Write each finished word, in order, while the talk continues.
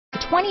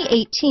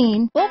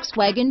2018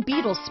 Volkswagen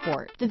Beetle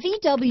Sport. The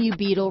VW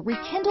Beetle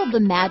rekindled the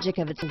magic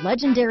of its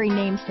legendary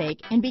namesake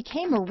and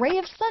became a ray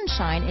of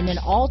sunshine in an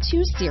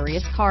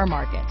all-too-serious car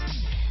market.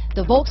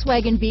 The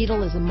Volkswagen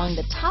Beetle is among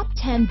the top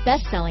 10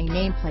 best-selling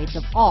nameplates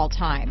of all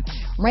time,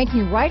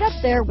 ranking right up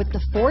there with the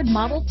Ford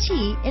Model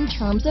T in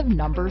terms of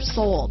numbers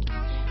sold.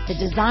 The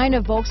design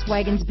of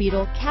Volkswagen's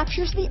Beetle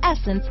captures the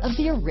essence of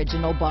the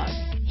original bug.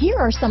 Here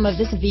are some of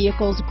this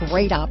vehicle's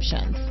great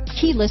options: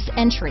 keyless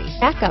entry,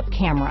 backup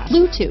camera,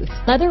 Bluetooth,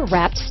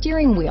 leather-wrapped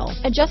steering wheel,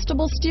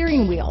 adjustable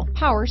steering wheel,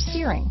 power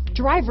steering,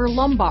 driver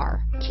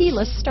lumbar,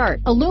 keyless start,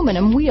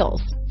 aluminum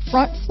wheels,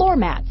 front floor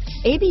mats,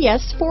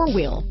 ABS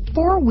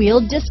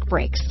four-wheel disc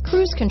brakes,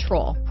 cruise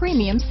control,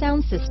 premium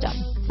sound system,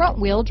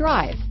 front-wheel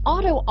drive,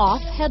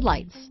 auto-off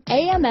headlights,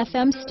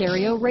 AM/FM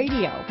stereo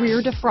radio,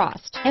 rear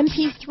defrost,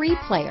 MP3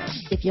 player.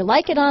 If you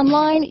like it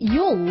online,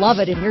 you'll love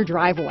it in your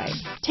driveway.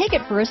 Take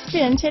it for a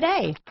spin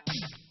today.